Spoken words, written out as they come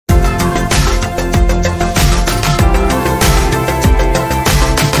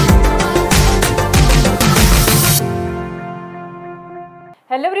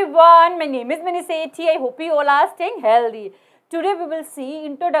Hello everyone, my name is Manisethi. I hope you all are staying healthy. Today we will see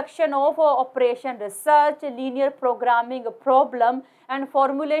introduction of operation research, linear programming problem and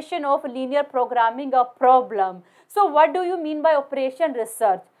formulation of linear programming problem. So what do you mean by operation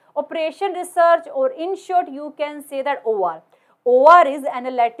research? Operation research, or in short you can say that OR. OR is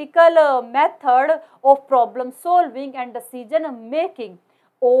analytical method of problem solving and decision making.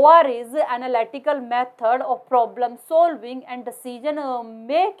 OR is analytical method of problem solving and decision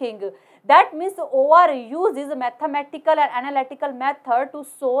making. That means OR uses mathematical and analytical method to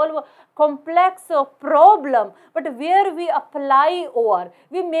solve complex problem. But where we apply OR?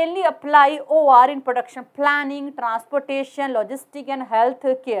 We mainly apply OR in production planning, transportation, logistics and health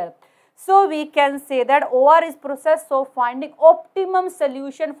care. So we can say that OR is process of finding optimum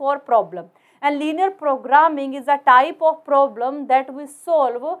solution for problem. And linear programming is a type of problem that we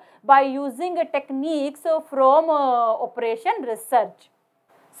solve by using techniques from operation research.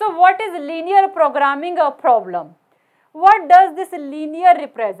 So what is linear programming problem? What does this linear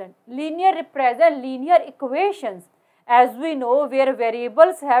represent? Linear represent linear equations. As we know, where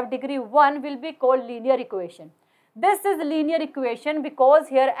variables have degree 1 will be called linear equation. This is linear equation because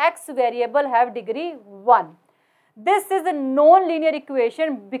here x variable have degree 1. This is a non-linear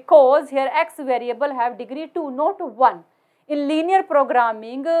equation because here x variable have degree 2, not 1. In linear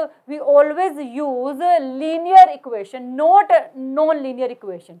programming, we always use linear equation, not non-linear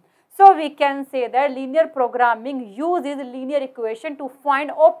equation. So we can say that linear programming uses linear equation to find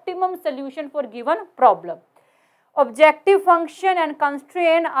optimum solution for given problem. Objective function and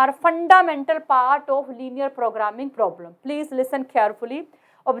constraint are fundamental part of linear programming problem. Please listen carefully.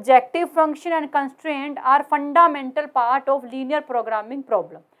 Objective function and constraint are fundamental part of linear programming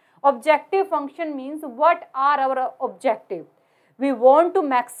problem. Objective function means what are our objective? We want to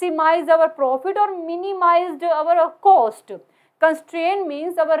maximize our profit or minimize our cost. Constraint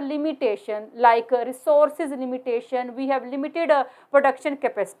means our limitation, like resources limitation, we have limited production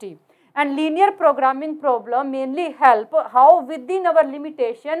capacity. And linear programming problem mainly help how within our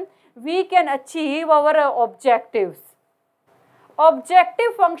limitation we can achieve our objectives.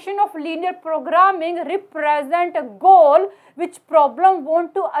 Objective function of linear programming represent a goal which problem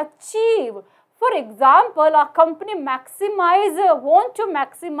want to achieve. For example, a company want to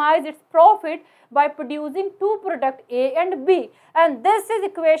maximize its profit by producing two products A and B, and this is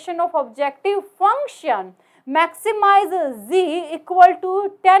equation of objective function. Maximize Z equal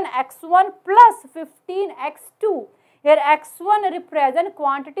to 10x1 plus 15x2. Here x1 represent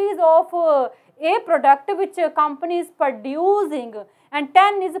quantities of A product which company is producing, and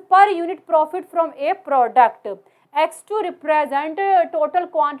 10 is per unit profit from A product. X2 represent total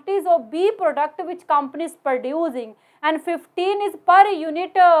quantities of B product which company is producing, and 15 is per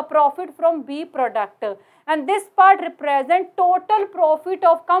unit profit from B product. And this part represent total profit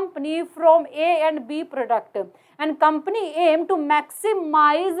of company from A and B product. And company aim to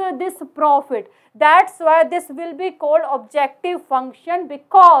maximize this profit. That's why this will be called objective function,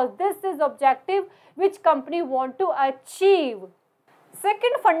 because this is objective which company want to achieve.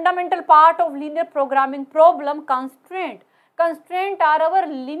 Second fundamental part of linear programming problem, constraint. Constraint are our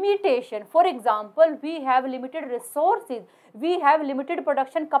limitation. For example, we have limited resources, we have limited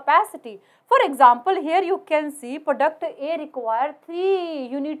production capacity. For example, here you can see product A require 3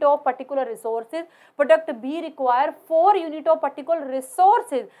 unit of particular resources, product B require 4 unit of particular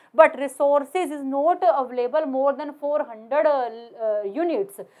resources, but resources is not available more than 400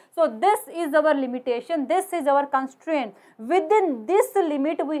 units. So this is our limitation, this is our constraint. Within this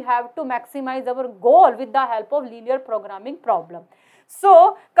limit we have to maximize our goal with the help of linear programming problem.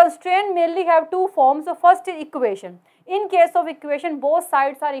 So constraint mainly have two forms. The first is equation. In case of equation, both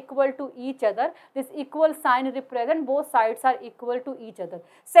sides are equal to each other. This equal sign represent both sides are equal to each other.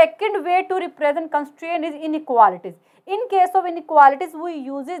 Second way to represent constraint is inequalities. In case of inequalities, we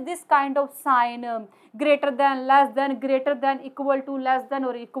use this kind of sign, greater than, less than, equal to, less than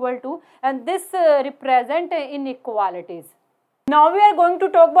or equal to, and this represent inequalities. Now we are going to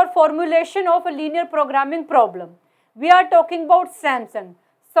talk about formulation of a linear programming problem. We are talking about Samsung.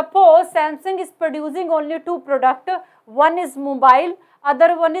 Suppose Samsung is producing only two products, one is mobile,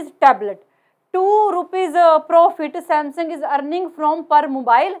 other one is tablet. 2 rupees profit Samsung is earning from per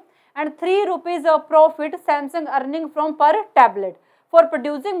mobile, and 3 rupees profit Samsung earning from per tablet. For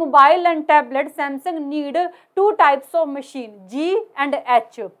producing mobile and tablet, Samsung need two types of machine, G and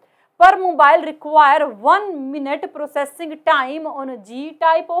H. Per mobile require 1 minute processing time on G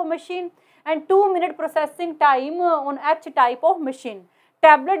type of machine and 2 minute processing time on H type of machine.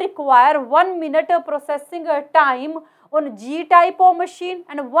 Tablet require 1 minute processing time on G type of machine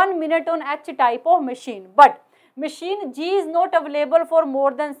and 1 minute on H type of machine. But Machine G is not available for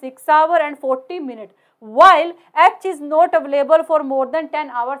more than 6 hours and 40 minutes, while H is not available for more than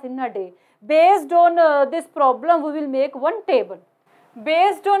 10 hours in a day. Based on this problem, we will make one table.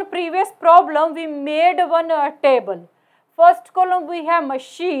 Based on previous problem, we made one table. First column we have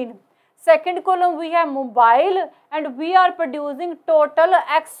machine, second column we have mobile, and we are producing total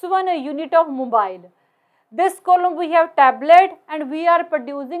x1 unit of mobile. This column we have tablet, and we are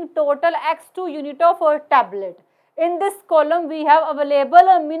producing total x2 unit of tablet. In this column we have available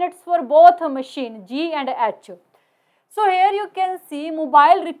minutes for both machine G and H. So here you can see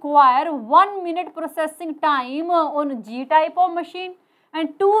mobile require 1 minute processing time on G type of machine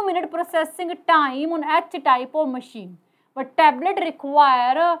and 2 minute processing time on H type of machine. But tablet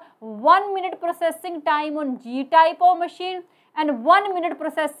require 1 minute processing time on G type of machine and 1 minute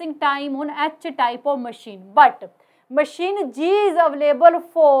processing time on H type of machine. But machine G is available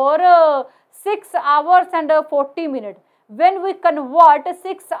for 6 hours and 40 minutes. When we convert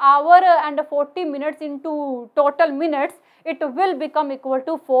 6 hours and 40 minutes into total minutes, it will become equal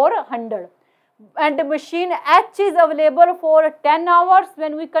to 400. And machine H is available for 10 hours.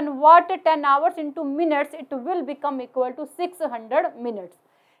 When we convert 10 hours into minutes, it will become equal to 600 minutes.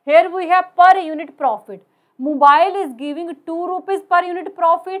 Here we have per unit profit. Mobile is giving 2 rupees per unit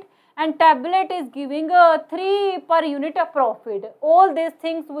profit and tablet is giving 3 per unit of profit. All these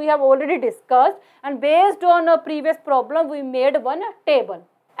things we have already discussed, and based on a previous problem we made one table.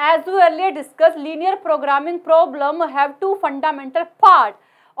 As we earlier discussed, linear programming problem have two fundamental parts: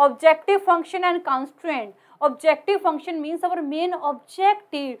 objective function and constraint. Objective function means our main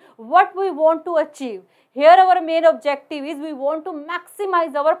objective, what we want to achieve. Here our main objective is we want to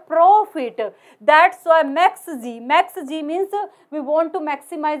maximize our profit. That's why max Z. Max Z means we want to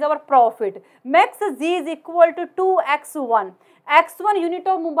maximize our profit. Max Z is equal to 2x1. x1 unit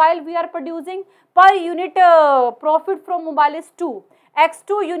of mobile we are producing. Per unit profit from mobile is 2.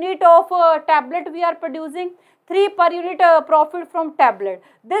 x2 unit of tablet we are producing. 3 per unit profit from tablet.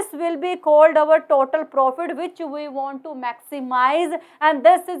 This will be called our total profit, which we want to maximize, and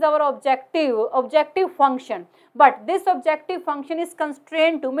this is our objective function. But this objective function is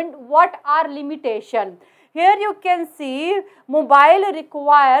constrained to mean what are limitation. Here you can see mobile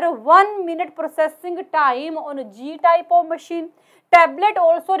require 1 minute processing time on G type of machine. Tablet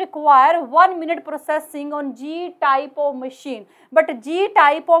also require 1 minute processing on G type of machine, but G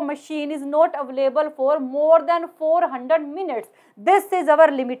type of machine is not available for more than 400 minutes. This is our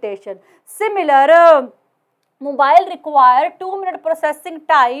limitation. Similar, mobile require 2 minute processing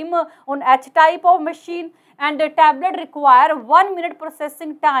time on H type of machine, and the tablet require 1 minute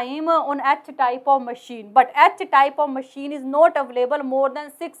processing time on H type of machine, but H type of machine is not available more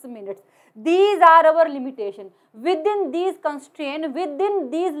than 6 minutes. These are our limitations. Within these constraints, within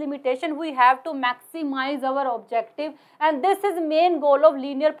these limitations, we have to maximize our objective, and this is main goal of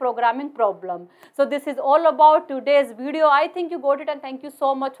linear programming problem. So this is all about today's video. I think you got it, and thank you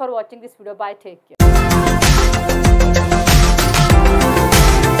so much for watching this video. Bye, take care.